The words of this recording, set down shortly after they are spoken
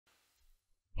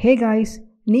Hey guys,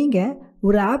 நீங்கள்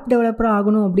ஒரு app டெவலப்பராக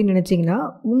ஆகணும் அப்படின்னு நினச்சிங்கன்னா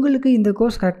உங்களுக்கு இந்த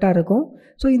கோர்ஸ் கரெக்டாக இருக்கும்.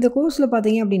 ஸோ இந்த கோர்ஸில்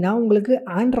பார்த்தீங்க அப்படின்னா உங்களுக்கு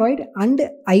Android and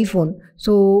iPhone,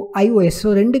 so iOS,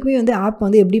 so ரெண்டுக்குமே வந்து ஆப்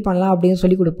வந்து எப்படி பண்ணலாம் அப்படின்னு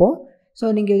சொல்லி கொடுப்போம். ஸோ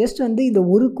நீங்கள் ஜஸ்ட் வந்து இந்த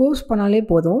ஒரு கோர்ஸ் பண்ணாலே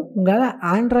போதும், உங்களால்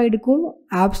ஆண்ட்ராய்டுக்கும்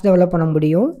ஆப்ஸ் டெவலப் பண்ண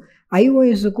முடியும்,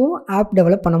 iOSக்கும் ஆப்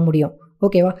டெவலப் பண்ண முடியும்.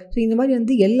 ஓகேவா? ஸோ இந்த மாதிரி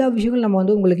வந்து எல்லா விஷயங்களும் நம்ம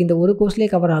வந்து உங்களுக்கு இந்த ஒரு கோர்ஸ்லேயே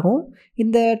கவர் ஆகும்.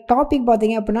 இந்த டாபிக்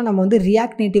பார்த்தீங்க அப்படின்னா நம்ம வந்து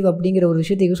ரியாக்ட் நேட்டிவ் அப்படிங்கிற ஒரு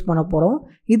விஷயத்தை யூஸ் பண்ண போகிறோம்.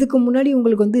 இதுக்கு முன்னாடி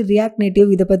உங்களுக்கு வந்து ரியாக்ட்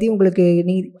நேட்டிவ் இதை பற்றி உங்களுக்கு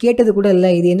நீங்கள் கேட்டது கூட இல்லை,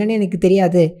 இது என்னென்னு எனக்கு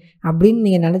தெரியாது அப்படின்னு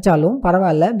நீங்கள் நினச்சாலும்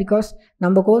பரவாயில்ல. பிகாஸ்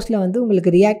நம்ம கோர்ஸில் வந்து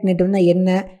உங்களுக்கு ரியாக்ட் நேட்டிவ்னா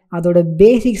என்ன, அதோட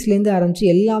பேசிக்ஸ்லேருந்து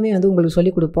ஆரம்பித்து எல்லாமே வந்து உங்களுக்கு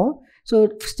சொல்லிக் கொடுப்போம். ஸோ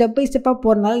ஸ்டெப் பை ஸ்டெப்பாக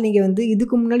போகிறனால நீங்கள் வந்து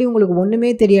இதுக்கு முன்னாடி உங்களுக்கு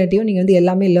ஒன்றுமே தெரியாட்டியும் நீங்கள் வந்து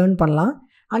எல்லாமே லேர்ன் பண்ணலாம்.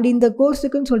 அண்ட் இந்த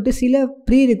கோர்ஸுக்குன்னு சொல்லிட்டு சில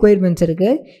ப்ரீ ரிக்வயர்மெண்ட்ஸ்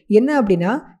இருக்குது. என்ன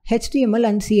அப்படின்னா HTML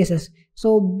and CSS. So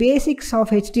basics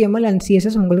of HTML and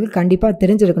CSS உங்களுக்கு கண்டிப்பாக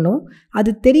தெரிஞ்சிருக்கணும்.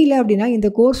 அது தெரியல அப்படின்னா இந்த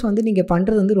கோர்ஸ் வந்து நீங்கள்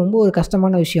பண்ணுறது வந்து ரொம்ப ஒரு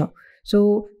கஷ்டமான விஷயம். ஸோ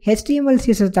HTML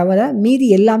CSS தவிர மீதி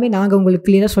எல்லாமே நாங்கள் உங்களுக்கு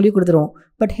கிளியராக சொல்லி கொடுத்துருவோம்.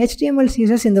 பட் HTML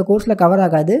CSS இந்த கோர்ஸில் கவர்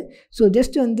ஆகாது. ஸோ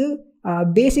ஜஸ்ட் வந்து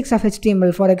basics of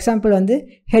HTML, for example வந்து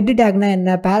ஹெட் டேக்னா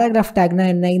என்ன, பேராகிராஃப் டேக்னா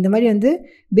என்ன, இந்த மாதிரி வந்து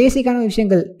பேசிக்கான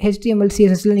விஷயங்கள் HTML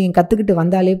CSSல நீங்கள் கற்றுக்கிட்டு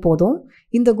வந்தாலே போதும்,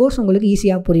 இந்த கோர்ஸ் உங்களுக்கு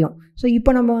ஈஸியாக புரியும். ஸோ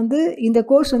இப்போ நம்ம வந்து இந்த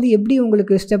கோர்ஸ் வந்து எப்படி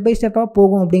உங்களுக்கு ஸ்டெப் பை ஸ்டெப்பாக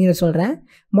போகும் அப்படிங்கிறத சொல்கிறேன்.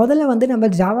 முதல்ல வந்து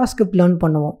நம்ம JavaScript லேர்ன்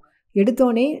பண்ணுவோம்.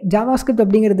 எடுத்தோடனே JavaScript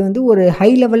அப்படிங்கிறது வந்து ஒரு ஹை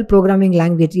லெவல் ப்ரோக்ராமிங்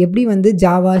லாங்குவேஜ். எப்படி வந்து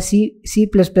ஜாவா,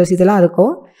 C++ இதெல்லாம்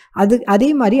இருக்கும், அதே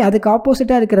மாதிரி அதுக்கு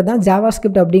ஆப்போசிட்டாக இருக்கிறது தான்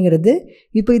JavaScript அப்படிங்கிறது.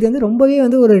 இப்போ இது வந்து ரொம்பவே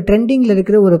வந்து ஒரு ட்ரெண்டிங்கில்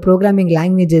இருக்கிற ஒரு ப்ரோக்ராமிங்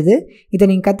லாங்குவேஜ் இது. இதை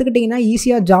நீங்கள் கற்றுக்கிட்டிங்கன்னா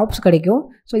ஈஸியாக ஜாப்ஸ் கிடைக்கும்.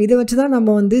 ஸோ இதை வச்சு தான்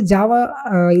நம்ம வந்து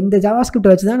இந்த JavaScript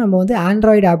வச்சு தான் நம்ம வந்து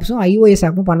ஆண்ட்ராய்டு ஆப்ஸும் iOS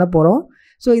ஆப்பும் பண்ண போகிறோம்.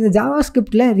 ஸோ இந்த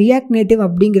JavaScriptல ரியாக்ட் நேட்டிவ்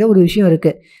அப்படிங்கிற ஒரு விஷயம்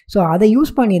இருக்குது. ஸோ அதை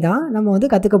யூஸ் பண்ணி தான் நம்ம வந்து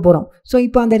கற்றுக்க போகிறோம். ஸோ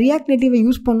இப்போ அந்த ரியாக்ட் நேட்டிவை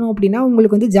யூஸ் பண்ணோம் அப்படின்னா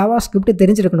உங்களுக்கு வந்து JavaScript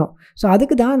தெரிஞ்சிருக்கணும். ஸோ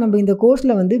அதுக்கு தான் நம்ம இந்த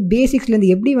கோர்ஸில் வந்து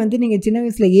பேசிக்ஸ்லேருந்து எப்படி வந்து நீங்கள் சின்ன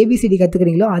வயசில் ABCD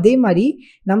கற்றுக்குறீங்களோ அதே மாதிரி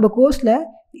நம்ம கோர்ஸில்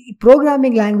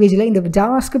ப்ரோக்ராமிங் லாங்குவேஜில் இந்த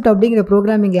JavaScript அப்படிங்கிற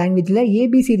ப்ரோக்ராமிங் லாங்குவேஜில்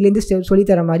ABCDலேருந்து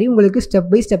சொல்லித்தர மாதிரி உங்களுக்கு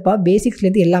ஸ்டெப் பை ஸ்டெப்பாக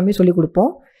பேசிக்ஸ்லேருந்து எல்லாமே சொல்லிக்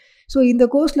கொடுப்போம். ஸோ இந்த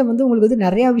கோர்ஸில் வந்து உங்களுக்கு வந்து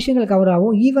நிறையா விஷயங்கள் கவர்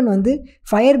ஆகும். ஈவன் வந்து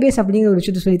FireBase அப்படிங்கிற ஒரு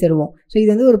விஷயத்தை சொல்லி தருவோம். ஸோ இது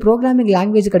வந்து ஒரு ப்ரோக்ராமிங்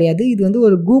லாங்குவேஜ் கிடையாது, இது வந்து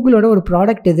ஒரு கூகுளோட ஒரு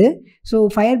ப்ராடக்ட் இது. ஸோ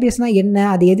FireBaseனால் என்ன,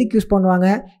 அது எதுக்கு யூஸ் பண்ணுவாங்க,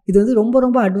 இது வந்து ரொம்ப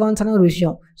ரொம்ப அட்வான்ஸான ஒரு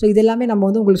விஷயம். ஸோ இது எல்லாமே நம்ம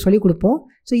வந்து உங்களுக்கு சொல்லிக் கொடுப்போம்.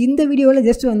 ஸோ இந்த வீடியோவில்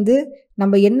ஜஸ்ட் வந்து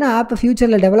நம்ம என்ன ஆப்பை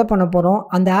ஃப்யூச்சரில் டெவலப் பண்ண போகிறோம்,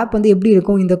 அந்த ஆப் வந்து எப்படி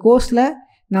இருக்கும், இந்த கோர்ஸில்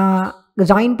நான்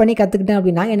ஜாயின் பண்ணி கற்றுக்கிட்டேன்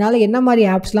அப்படின்னா என்னால் என்ன மாதிரி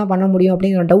ஆப்ஸ்லாம் பண்ண முடியும்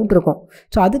அப்படிங்கிற டவுட் இருக்கும்.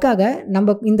 ஸோ அதுக்காக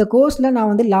நம்ம இந்த கோர்ஸில் நான்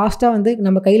வந்து லாஸ்ட்டாக வந்து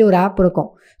நம்ம கையில் ஒரு ஆப் இருக்கும்.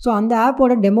 ஸோ அந்த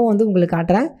ஆப்போட டெமோ வந்து உங்களுக்கு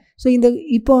காட்டுறேன். ஸோ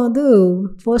இப்போ வந்து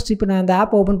இப்போ நான் அந்த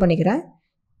ஆப் ஓப்பன் பண்ணிக்கிறேன்.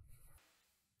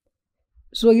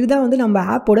 ஸோ இதுதான் வந்து நம்ம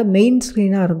ஆப்போட மெயின்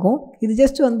ஸ்க்ரீனாக இருக்கும். இது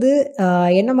ஜஸ்ட் வந்து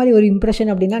என்ன மாதிரி ஒரு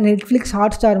இம்ப்ரெஷன் அப்படின்னா நெட்ஃப்ளிக்ஸ்,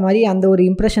 ஹாட்ஸ்டார் மாதிரி அந்த ஒரு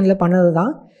இம்ப்ரெஷனில் பண்ணது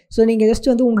தான். ஸோ நீங்கள் ஜஸ்ட்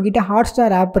வந்து உங்கள்கிட்ட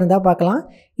ஹாட்ஸ்டார் ஆப் இருந்தால் பார்க்கலாம்.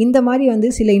 இந்த மாதிரி வந்து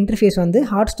சில இன்டர்ஃபேஸ் வந்து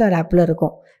ஹாட்ஸ்டார் ஆப்பில்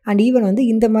இருக்கும். அண்ட் ஈவன் வந்து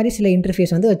இந்த மாதிரி சில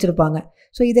இன்டர்ஃபேஸ் வந்து வச்சுருப்பாங்க.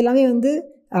 ஸோ இதெல்லாமே வந்து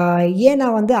ஏன்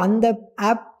நான் வந்து அந்த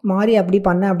ஆப் மாதிரி அப்படி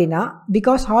பண்ணேன் அப்படின்னா,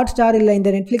 பிகாஸ் ஹாட்ஸ்டார் இல்லை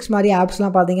இந்த நெட்ஃப்ளிக்ஸ் மாதிரி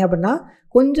ஆப்ஸ்லாம் பார்த்தீங்க அப்படின்னா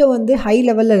கொஞ்சம் வந்து ஹை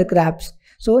லெவலில் இருக்கிற ஆப்ஸ்.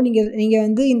 ஸோ நீங்கள்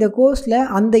வந்து இந்த கோர்ஸில்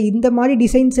இந்த மாதிரி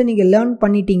டிசைன்ஸை நீங்கள் லேர்ன்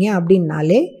பண்ணிட்டீங்க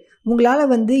அப்படின்னாலே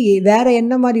உங்களால் வந்து வேறு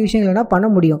என்ன மாதிரி விஷயங்கள் வேணால் பண்ண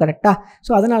முடியும். கரெக்டாக?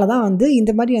 ஸோ அதனால தான் வந்து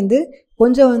இந்த மாதிரி வந்து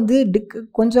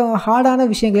கொஞ்சம் ஹார்டான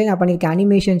விஷயங்களையும் நான் பண்ணியிருக்கேன்.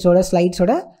 அனிமேஷன்ஸோட,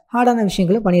 ஸ்லைட்ஸோட ஹார்டான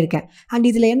விஷயங்களும் பண்ணியிருக்கேன். அண்ட்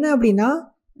இதில் என்ன அப்படின்னா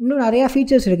இன்னும் நிறையா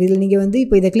ஃபீச்சர்ஸ் இருக்குது. இதில் நீங்கள் வந்து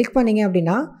இப்போ இதை கிளிக் பண்ணிங்க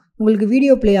அப்படின்னா உங்களுக்கு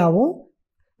வீடியோ ப்ளே ஆகும்.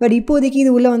 பட் இப்போதைக்கு இது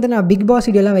உள்ளே வந்து நான் பிக் பாஸ்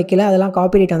வீடியோலாம் வைக்கல, அதெல்லாம்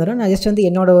காப்பிரைட் வந்துடும். நான் ஜஸ்ட் வந்து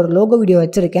என்னோட ஒரு லோகோ வீடியோ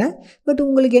வச்சுருக்கேன். பட்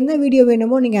உங்களுக்கு என்ன வீடியோ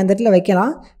வேணுமோ நீங்கள் அந்த இடத்துல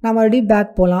வைக்கலாம். நான் மறுபடியும்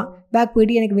பேக் போகலாம். பேக்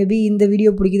போய்ட்டு எனக்கு மேபி இந்த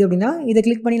வீடியோ பிடிக்குது அப்படின்னா இதை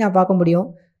கிளிக் பண்ணி நான் பார்க்க முடியும்.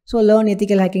 So learn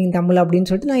ethical hacking Tamil அப்படின்னு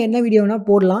சொல்லிட்டு நான் என்ன வீடியோனா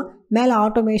போடலாம். மேலே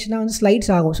ஆட்டோமேஷனாக வந்து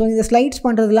ஸ்லைட்ஸ் ஆகும். ஸோ இந்த ஸ்லைட்ஸ்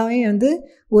பண்ணுறதுலாமே வந்து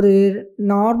ஒரு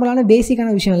நார்மலான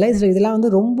பேசிக்கான விஷயம் இல்லை. இதெல்லாம்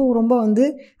வந்து ரொம்ப ரொம்ப வந்து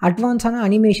அட்வான்ஸான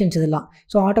அனிமேஷன்ஸ் இதெல்லாம்.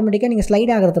 ஸோ ஆட்டோமேட்டிக்காக நீங்கள்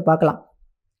ஸ்லைட் ஆகிறத பார்க்கலாம்.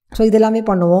 ஸோ இதெல்லாமே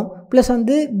பண்ணுவோம். ப்ளஸ்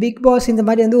வந்து பிக் பாஸ் இந்த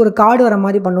மாதிரி வந்து ஒரு கார்டு வர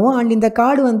மாதிரி பண்ணுவோம். அண்ட் இந்த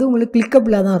கார்டு வந்து உங்களுக்கு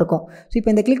கிளிக்கபிளாக தான் இருக்கும். ஸோ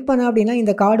இப்போ இந்த கிளிக் பண்ண அப்படின்னா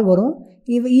இந்த கார்டு வரும்.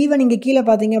 ஈவன் இங்கே கீழே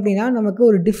பார்த்தீங்க அப்படின்னா நமக்கு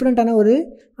ஒரு டிஃப்ரெண்ட்டான ஒரு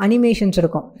அனிமேஷன்ஸ்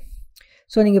இருக்கும்.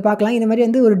 ஸோ நீங்கள் பார்க்கலாம், இந்த மாதிரி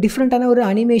வந்து ஒரு டிஃப்ரெண்ட்டான ஒரு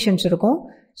அனிமேஷன்ஸ் இருக்கும்.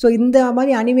 ஸோ இந்த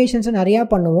மாதிரி அனிமேஷன்ஸை நிறையா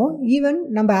பண்ணுவோம். ஈவன்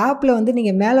நம்ம ஆப்பில் வந்து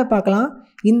நீங்கள் மேலே பார்க்கலாம்,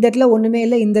 இந்த இடத்துல ஒன்றுமே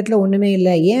இல்லை, இந்த இடத்துல ஒன்றுமே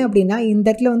இல்லை. ஏன் அப்படின்னா இந்த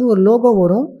இடத்துல வந்து ஒரு லோகோ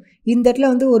வரும், இந்த இடத்துல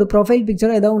வந்து ஒரு ப்ரொஃபைல்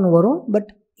பிக்சரோ ஏதோ ஒன்று வரும். பட்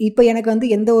இப்போ எனக்கு வந்து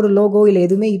எந்த ஒரு லோகோ இல்லை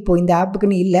எதுவுமே இப்போ இந்த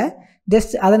ஆப்புக்குன்னு இல்லை.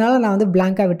 ஜஸ்ட் அதனால் நான் வந்து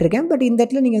பிளாங்காக விட்டுருக்கேன். பட் இந்த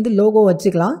இடத்துல நீங்கள் வந்து லோகோ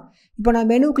வச்சுக்கலாம். இப்போ நான்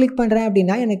மெனு கிளிக் பண்ணுறேன்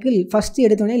அப்படின்னா எனக்கு ஃபஸ்ட்டு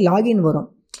எடுத்தோடனே லாகின் வரும்.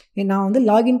 நான் வந்து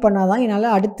லாகின் பண்ணால் தான் என்னால்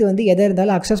அடுத்து வந்து எதை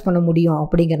இருந்தாலும் அக்சஸ் பண்ண முடியும்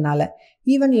அப்படிங்கிறனால.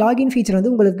 ஈவன் லாகின் ஃபீச்சர்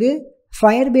வந்து உங்களுக்கு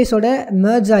ஃபயர்பேஸோட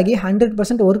மெர்ஜ் ஆகி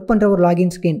 100% ஒர்க் பண்ணுற ஒரு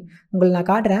லாகின் ஸ்க்ரீன் உங்களுக்கு நான்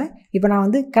காட்டுறேன். இப்போ நான்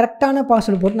வந்து கரெக்டான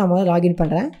பாஸ்வேர்டு போட்டு நான் முதல்ல லாகின்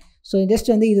பண்ணுறேன். ஸோ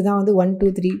ஜஸ்ட் வந்து இதுதான் வந்து 1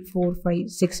 2 3 4 5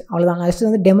 6 அவ்வளோதான். நான் ஜஸ்ட்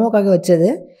வந்து டெமோக்காக வச்சது.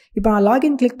 இப்போ நான்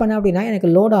லாகின் கிளிக் பண்ணேன் அப்படின்னா எனக்கு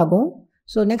லோட் ஆகும்.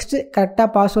 ஸோ நெக்ஸ்ட்டு கரெக்டாக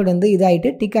பாஸ்வேர்டு வந்து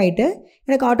இதாகிட்டு டிக் ஆகிட்டு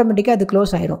எனக்கு ஆட்டோமேட்டிக்காக அது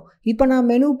க்ளோஸ் ஆகிடும். இப்போ நான்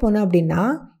மெனு போனேன் அப்படின்னா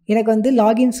எனக்கு வந்து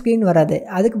லாகின் ஸ்க்ரீன் வராது.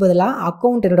 அதுக்கு பதிலாக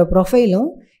அக்கௌண்ட் என்னோடய ப்ரொஃபைலும்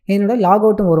என்னோடய லாக்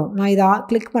அவுட்டும் வரும். நான் இதை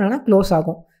கிளிக் பண்ணேன்னா க்ளோஸ்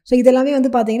ஆகும். ஸோ இதெல்லாமே வந்து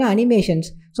பார்த்தீங்கன்னா அனிமேஷன்ஸ்.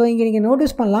 ஸோ இங்கே நீங்கள்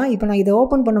நோட்டீஸ் பண்ணலாம். இப்போ நான் இதை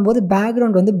ஓப்பன் பண்ணும்போது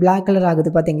பேக்ரவுண்ட் வந்து பிளாக் கலர்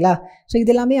ஆகுது பார்த்தீங்களா. ஸோ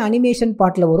இது எல்லாமே அனிமேஷன்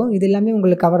பார்ட்டில் வரும். இது எல்லாமே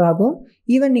உங்களுக்கு கவர் ஆகும்.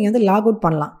 ஈவன் நீங்கள் வந்து லாக் அவுட்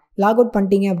பண்ணலாம். லாக் அவுட்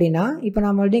பண்ணிட்டீங்க அப்படின்னா இப்போ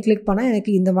நான் மறுபடியும் கிளிக் பண்ணால்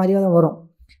எனக்கு இந்த மாதிரியாக தான் வரும்.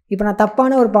 இப்போ நான்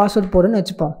தப்பான ஒரு பாஸ்வேர்டு போடுறேன்னு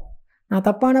வச்சுப்போம். நான்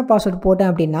தப்பான பாஸ்வேர்டு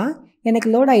போட்டேன் அப்படின்னா எனக்கு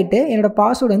லோட் ஆகிட்டு என்னோடய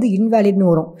பாஸ்வேர்டு வந்து இன்வேலிட்னு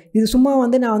வரும். இது சும்மா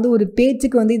வந்து நான் வந்து ஒரு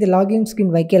பேஜுக்கு வந்து இது லாகின்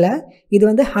ஸ்க்ரீன் வைக்கல. இது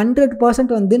வந்து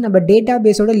 100% வந்து நம்ம டேட்டா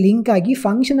பேஸோட லிங்க் ஆகி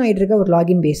ஃபங்க்ஷன் ஆகிட்டு இருக்க ஒரு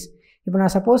லாகின் பேஸ். இப்போ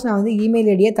நான் சப்போஸ் நான் வந்து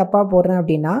இமெயில் ஐடியை தப்பாக போடுறேன்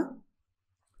அப்படின்னா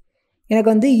எனக்கு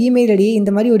வந்து இமெயில் ஐடியை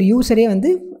இந்த மாதிரி ஒரு யூஸரே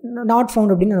வந்து நாட்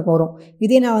ஃபவுண்ட் அப்படின்னு எனக்கு வரும்.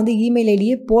 இதே நான் வந்து இமெயில்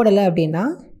ஐடியே போடலை அப்படின்னா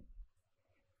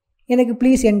எனக்கு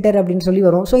ப்ளீஸ் என்டர் அப்படின்னு சொல்லி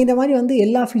வரும். ஸோ இந்த மாதிரி வந்து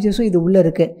எல்லா ஃபீச்சர்ஸும் இது உள்ளே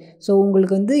இருக்குது. ஸோ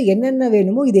உங்களுக்கு வந்து என்னென்ன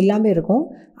வேணுமோ இது எல்லாமே இருக்கும்.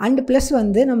 அண்ட் ப்ளஸ்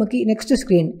வந்து நமக்கு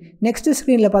நெக்ஸ்ட்டு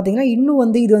ஸ்க்ரீனில் பார்த்தீங்கன்னா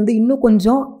இது வந்து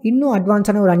இன்னும்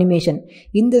அட்வான்ஸான ஒரு அனிமேஷன்.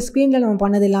 இந்த ஸ்க்ரீனில் நம்ம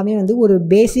பண்ணது எல்லாமே வந்து ஒரு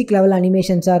பேசிக் லெவல்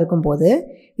அனிமேஷன்ஸாக இருக்கும்போது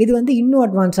இது வந்து இன்னும்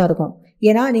அட்வான்ஸாக இருக்கும்.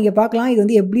 ஏன்னா நீங்கள் பார்க்கலாம் இது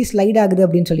வந்து எப்படி ஸ்லைட் ஆகுது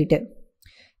அப்படின்னு சொல்லிட்டு.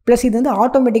 ப்ளஸ் இது வந்து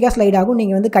ஆட்டோமேட்டிக்காக ஸ்லைட் ஆகும்.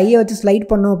 நீங்கள் வந்து கையை வச்சு ஸ்லைட்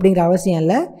பண்ணணும் அப்படிங்கிற அவசியம்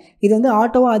இல்லை. இது வந்து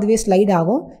ஆட்டோவாக அதுவே ஸ்லைட்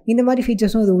ஆகும். இந்த மாதிரி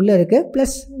ஃபீச்சர்ஸும் இது உள்ளே இருக்குது.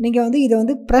 ப்ளஸ் நீங்கள் வந்து இதை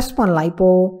வந்து ப்ரெஸ் பண்ணலாம்.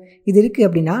 இப்போது இது இருக்குது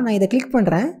அப்படின்னா நான் இதை கிளிக்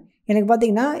பண்ணுறேன். எனக்கு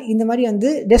பார்த்தீங்கன்னா இந்த மாதிரி வந்து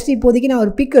ஜஸ்ட் இப்போதைக்கு நான்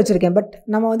ஒரு பிக் வச்சுருக்கேன். பட்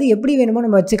நம்ம வந்து எப்படி வேணுமோ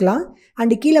நம்ம வச்சுக்கலாம்.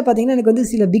 அண்டு கீழே பார்த்தீங்கன்னா எனக்கு வந்து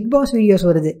சில பிக் பாஸ் வீடியோஸ்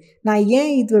வருது. நான்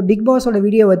ஏன் இது பிக் பாஸோட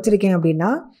வீடியோ வச்சுருக்கேன்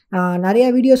அப்படின்னா நிறையா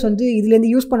வீடியோஸ் வந்து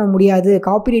இதுலேருந்து யூஸ் பண்ண முடியாது,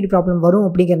 காப்பிரைட் ப்ராப்ளம் வரும்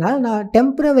அப்படிங்கிறனால நான்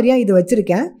டெம்பரவரியாக இது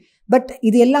வச்சுருக்கேன். பட்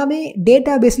இது எல்லாமே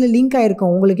டேட்டா பேஸில் லிங்க்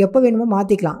ஆகிருக்கும். உங்களுக்கு எப்போ வேணுமோ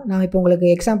மாற்றிக்கலாம். நான் இப்போ உங்களுக்கு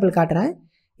எக்ஸாம்பிள் காட்டுறேன்.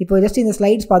 இப்போ ஜஸ்ட் இந்த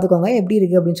ஸ்லைட்ஸ் பார்த்துக்கோங்க எப்படி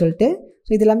இருக்குது அப்படின்னு சொல்லிட்டு.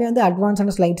 ஸோ இது எல்லாமே வந்து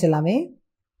அட்வான்ஸான ஸ்லைட்ஸ் எல்லாமே.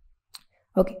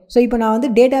 ஓகே, ஸோ இப்போ நான் வந்து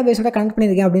டேட்டா பேஸோட கனெக்ட்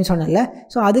பண்ணியிருக்கேன் அப்படின்னு சொன்னேன்ல.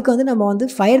 ஸோ அதுக்கு வந்து நம்ம வந்து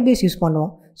ஃபயர்பேஸ் யூஸ்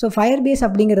பண்ணுவோம். ஸோ ஃபயர்பேஸ்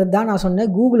அப்படிங்கிறது தான் நான் சொன்ன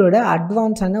கூகுளோட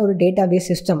அட்வான்ஸான ஒரு டேட்டா பேஸ்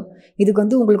சிஸ்டம். இதுக்கு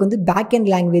வந்து உங்களுக்கு வந்து பேக் அண்ட்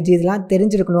லாங்குவேஜ் இதெல்லாம்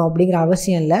தெரிஞ்சிருக்கணும் அப்படிங்கிற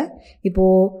அவசியம் இல்லை.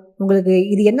 இப்போது உங்களுக்கு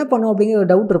இது என்ன பண்ணும் அப்படிங்கிற ஒரு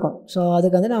டவுட் இருக்கும். ஸோ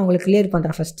அதுக்கு வந்து நான் உங்களுக்கு கிளியர்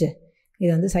பண்ணுறேன். ஃபஸ்ட்டு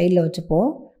இதை வந்து சைடில் வச்சுப்போம்.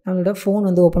 நம்மளோட ஃபோன்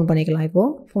வந்து ஓப்பன் பண்ணிக்கலாம்.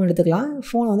 இப்போது ஃபோன் எடுத்துக்கலாம்.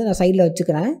 ஃபோனை வந்து நான் சைடில்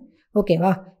வச்சுக்கிறேன்.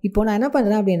 ஓகேவா? இப்போது நான் என்ன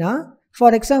பண்ணுறேன் அப்படின்னா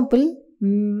ஃபார் எக்ஸாம்பிள்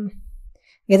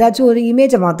ஏதாச்சும் ஒரு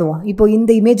இமேஜை மாற்றுவோம். இப்போது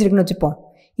இந்த இமேஜ் இருக்குன்னு வச்சுப்போம்.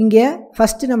 இங்கே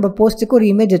ஃபஸ்ட்டு நம்ம போஸ்ட்டுக்கு ஒரு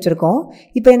இமேஜ் வச்சுருக்கோம்.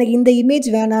 இப்போ எனக்கு இந்த இமேஜ்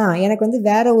வேணாம், எனக்கு வந்து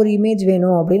வேறு ஒரு இமேஜ்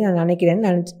வேணும் அப்படின்னு நான்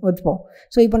நினைக்கிறேன்னு வச்சுப்போம்.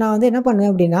 ஸோ இப்போ நான் வந்து என்ன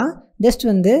பண்ணுவேன் அப்படின்னா ஜஸ்ட்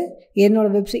வந்து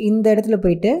என்னோடய வெப்சைட் இந்த இடத்துல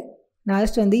போயிட்டு நான்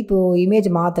ஜஸ்ட் வந்து இப்போது இமேஜ்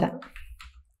மாற்றுறேன்.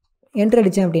 என்ட்ரு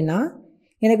அடித்தேன் அப்படின்னா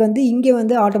எனக்கு வந்து இங்கே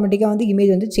வந்து ஆட்டோமேட்டிக்காக வந்து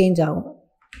இமேஜ் வந்து சேஞ்ச் ஆகும்.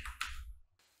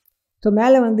 ஸோ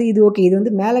மேலே வந்து இது ஓகே, இது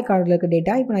வந்து மேலே கார்டில் இருக்க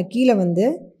டேட்டா. இப்போ நான் கீழே வந்து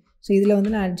ஸோ இதில்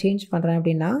வந்து நான் சேஞ்ச் பண்ணுறேன்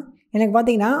அப்படின்னா எனக்கு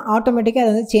பார்த்தீங்கன்னா ஆட்டோமேட்டிக்காக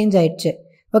அது வந்து சேஞ்ச் ஆகிடுச்சு.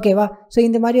 ஓகேவா? ஸோ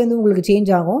இந்த மாதிரி வந்து உங்களுக்கு சேஞ்ச்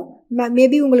ஆகும்.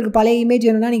 மேபி உங்களுக்கு பழைய இமேஜ்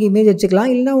வேணும்னா நீங்கள் இமேஜ் வச்சுக்கலாம்.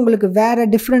 இல்லைனா உங்களுக்கு வேறு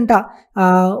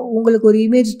டிஃப்ரெண்ட்டாக உங்களுக்கு ஒரு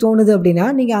இமேஜ் தோணுது அப்படின்னா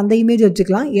நீங்கள் அந்த இமேஜ்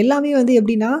வச்சுக்கலாம். எல்லாமே வந்து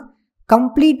எப்படின்னா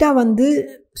கம்ப்ளீட்டாக வந்து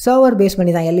சர்வர் பேஸ்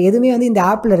பண்ணி தான். எதுவுமே வந்து இந்த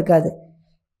ஆப்பில் இருக்காது.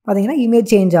 பார்த்தீங்கன்னா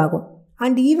இமேஜ் சேஞ்ச் ஆகும்.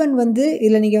 அண்ட் ஈவன் வந்து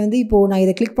இதில் நீங்கள் வந்து இப்போது நான்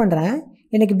இதை கிளிக் பண்ணுறேன்.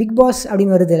 எனக்கு பிக் பாஸ்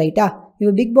அப்படின்னு வருது ரைட்டா.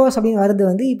 இப்போ பிக் பாஸ் அப்படின்னு வருது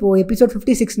வந்து இப்போது எபிசோட்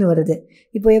 56ன்னு வருது.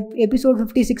 இப்போ எபிசோட்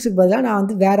 56க்கு பதிலாக நான்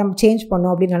வந்து வேறு சேஞ்ச்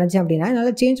பண்ணோம் அப்படின்னு நினச்சேன் அப்படின்னா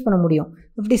என்னால் சேஞ்ச் பண்ண முடியும்.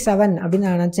 57 அப்படின்னு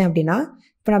நான் நினச்சேன் அப்படின்னா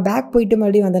இப்போ நான் பேக் போயிட்டு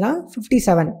மறுபடியும் வந்தேன்னா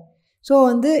 57. ஸோ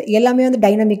வந்து எல்லாமே வந்து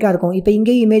டைனமிக்காக இருக்கும். இப்போ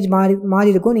இங்கேயும் இமேஜ் மாறி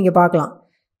இருக்கும், நீங்கள் பார்க்கலாம்.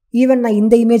 ஈவன் நான்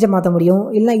இந்த இமேஜை மாற்ற முடியும்,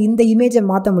 இல்லை இந்த இமேஜை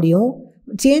மாற்ற முடியும்.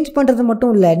 சேஞ்ச் பண்ணுறது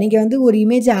மட்டும் இல்லை, நீங்கள் வந்து ஒரு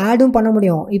இமேஜை ஆடும் பண்ண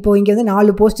முடியும். இப்போது இங்கே வந்து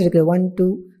 4 போஸ்ட் இருக்குது. 1 2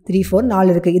 3 4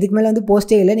 4 இருக்குது. இதுக்கு மேலே வந்து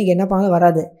போஸ்ட்டே இல்லை, நீங்கள் என்ன பண்ணாலும்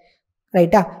வராது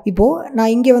ரைட்டா. இப்போது நான்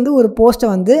இங்கே வந்து ஒரு போஸ்ட்டை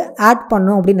வந்து ஆட்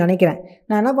பண்ணணும் அப்படின்னு நினைக்கிறேன்.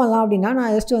 நான் என்ன பண்ணலாம் அப்படின்னா நான்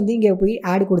ஜஸ்ட் வந்து இங்கே போய்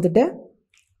ஆட் கொடுத்துட்டு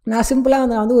நான் சிம்பிளாக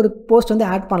வந்து நான் வந்து ஒரு போஸ்ட் வந்து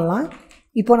ஆட் பண்ணலாம்.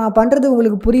 இப்போ நான் பண்ணுறது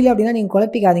உங்களுக்கு புரியல அப்படின்னா நீங்கள்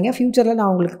குழப்பிக்காதீங்க. ஃப்யூச்சரில்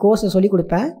நான் உங்களுக்கு கோர்ஸை சொல்லிக்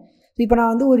கொடுப்பேன். இப்போ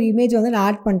நான் வந்து ஒரு இமேஜ் வந்து நான்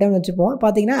ஆட் பண்ணிட்டேன்னு வச்சுப்போம்.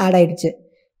 பார்த்தீங்கன்னா ஆட் ஆகிடுச்சு.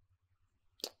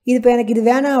 இது இப்போ எனக்கு இது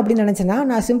வேணாம் அப்படின்னு நினச்சேன்னா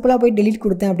நான் சிம்பிளாக போய் டெலிட்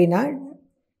கொடுத்தேன் அப்படின்னா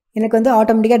எனக்கு வந்து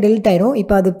ஆட்டோமேட்டிக்காக டெலிட் ஆயிரும்.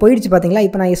 இப்போ அது போயிடுச்சு பார்த்தீங்களா.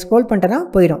 இப்போ நான் ஸ்க்ரோல் பண்ணிட்டேன்னா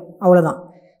போயிடும், அவ்வளோதான்.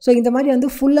 ஸோ இந்த மாதிரி வந்து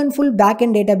full and full back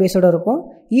and data பேஸோடு இருக்கும்.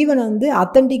 ஈவன் வந்து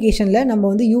அத்தன்டிகேஷனில் நம்ம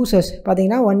வந்து யூசர்ஸ்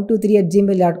பார்த்தீங்கன்னா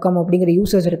 123@gmail.com அப்படிங்கிற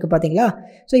யூசர்ஸ் இருக்குது பார்த்தீங்களா.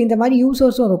 ஸோ இந்த மாதிரி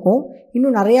யூசர்ஸும் இருக்கும்.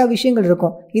 இன்னும் நிறையா விஷயங்கள்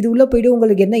இருக்கும். இது உள்ளே போய்ட்டு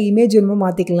உங்களுக்கு என்ன இமேஜ் வேணுமோ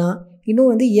மாற்றிக்கலாம்.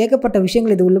 இன்னும் வந்து ஏகப்பட்ட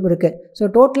விஷயங்கள் இது உள்ளே இருக்குது. ஸோ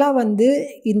டோட்டலாக வந்து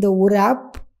இந்த ஒரு ஆப்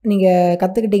நீங்கள்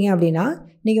கற்றுக்கிட்டீங்க அப்படின்னா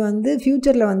நீங்கள் வந்து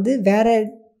ஃப்யூச்சரில் வந்து வேறு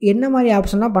என்ன மாதிரி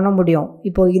ஆப்ஷன்லாம் பண்ண முடியும்.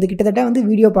 இப்போது இது கிட்டத்தட்ட வந்து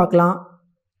வீடியோ பார்க்கலாம்.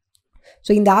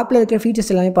 ஸோ இந்த ஆப்பில் இருக்கிற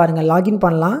ஃபீச்சர்ஸ் எல்லாமே பாருங்கள். லாகின்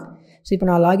பண்ணலாம். ஸோ இப்போ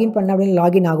நான் லாகின் பண்ணேன் அப்படின்னு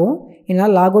லாகின் ஆகும்.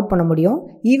 என்னால் லாக் அவுட் பண்ண முடியும்.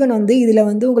 ஈவன் வந்து இதில்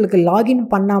வந்து உங்களுக்கு லாகின்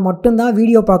பண்ணால் மட்டும்தான்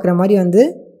வீடியோ பார்க்குற மாதிரி வந்து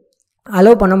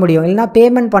அலோவ் பண்ண முடியும். இல்லைனா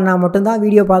பேமெண்ட் பண்ணால் மட்டும்தான்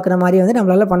வீடியோ பார்க்குற மாதிரி வந்து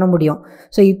நம்மளால் பண்ண முடியும்.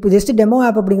 ஸோ இப்போ ஜஸ்ட் டெமோ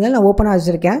ஆப் அப்படிங்கிறத நான் ஓப்பனாக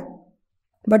வச்சுருக்கேன்.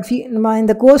 பட் நம்ம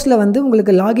இந்த கோர்ஸில் வந்து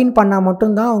உங்களுக்கு லாகின் பண்ணால்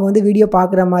மட்டும்தான் அவங்க வந்து வீடியோ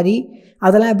பார்க்குற மாதிரி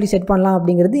அதெல்லாம் எப்படி செட் பண்ணலாம்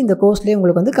அப்படிங்கிறது இந்த கோர்ஸ்லேயே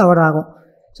உங்களுக்கு வந்து கவர் ஆகும்.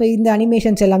 ஸோ இந்த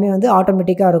அனிமேஷன்ஸ் எல்லாமே வந்து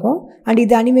ஆட்டோமேட்டிக்காக இருக்கும். அண்ட்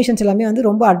இது அனிமேஷன்ஸ் எல்லாமே வந்து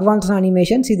ரொம்ப அட்வான்ஸான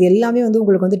அனிமேஷன்ஸ். இது எல்லாமே வந்து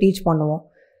உங்களுக்கு வந்து டீச் பண்ணுவோம்.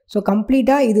 ஸோ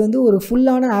கம்ப்ளீட்டாக இது வந்து ஒரு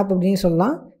ஃபுல்லான ஆப் அப்படின்னு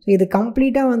சொல்லலாம். ஸோ இது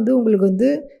கம்ப்ளீட்டாக வந்து உங்களுக்கு வந்து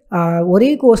ஒரே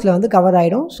கோர்ஸில் வந்து கவர்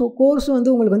ஆகிடும். ஸோ கோர்ஸ் வந்து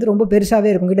உங்களுக்கு வந்து ரொம்ப பெருசாகவே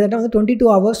இருக்கும். கிட்டத்தட்ட வந்து 22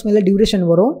 hours மேலே டியூரேஷன்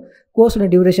வரும் கோர்ஸோட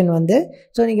டியூரேஷன் வந்து.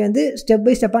 ஸோ நீங்கள் வந்து ஸ்டெப்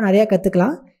பை ஸ்டெப்பாக நிறையா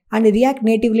கற்றுக்கலாம். அண்ட் ரியாக்ட்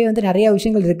நேட்டிவ்லேயே வந்து நிறையா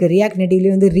விஷயங்கள் இருக்குது. ரியாக்ட்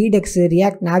நேட்டிவ்லேயே வந்து ரீடெக்ஸு,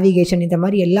 ரியாக்ட் நேவிகேஷன் இந்த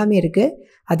மாதிரி எல்லாமே இருக்குது.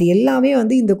 அது எல்லாமே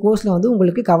வந்து இந்த கோர்ஸில் வந்து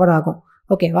உங்களுக்கு கவர் ஆகும்.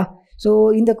 ஓகேவா? ஸோ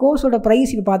இந்த கோர்ஸோட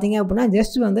ப்ரைஸ் இப்போ பார்த்தீங்க அப்படின்னா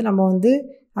ஜஸ்ட் வந்து நம்ம வந்து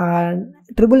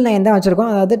 999 தான்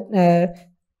வச்சுருக்கோம். அதாவது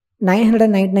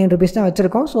 999 rupees தான்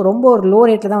வச்சுருக்கோம். ஸோ ரொம்ப ஒரு லோ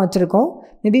ரேட்டில் தான் வச்சுருக்கோம்.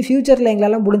 மேபி ஃப்யூச்சரில்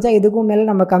எங்களால் முடிஞ்சால் இதுக்கும் மேலே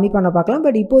நம்ம கம்மி பண்ண பார்க்கலாம்.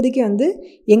 பட் இப்போதைக்கு வந்து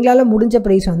எங்களால் முடிஞ்ச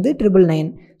ப்ரைஸ் வந்து 999.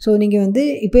 ஸோ நீங்கள் வந்து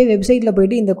இப்போயே வெப்சைட்டில்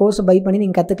போய்ட்டு இந்த கோர்ஸை பை பண்ணி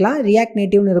நீங்கள் கற்றுக்கலாம். ரியாக்ட்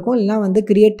நேட்டிவ்னு இருக்கும், இல்லைனா வந்து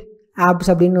கிரியேட்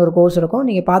ஆப்ஸ் அப்படின்னு ஒரு கோர்ஸ் இருக்கும்.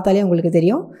 நீங்கள் பார்த்தாலே உங்களுக்கு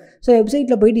தெரியும். ஸோ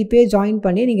வெப்சைட்டில் போய்ட்டு இப்போயே ஜாயின்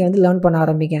பண்ணி நீங்கள் வந்து லேர்ன் பண்ண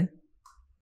ஆரம்பிங்க.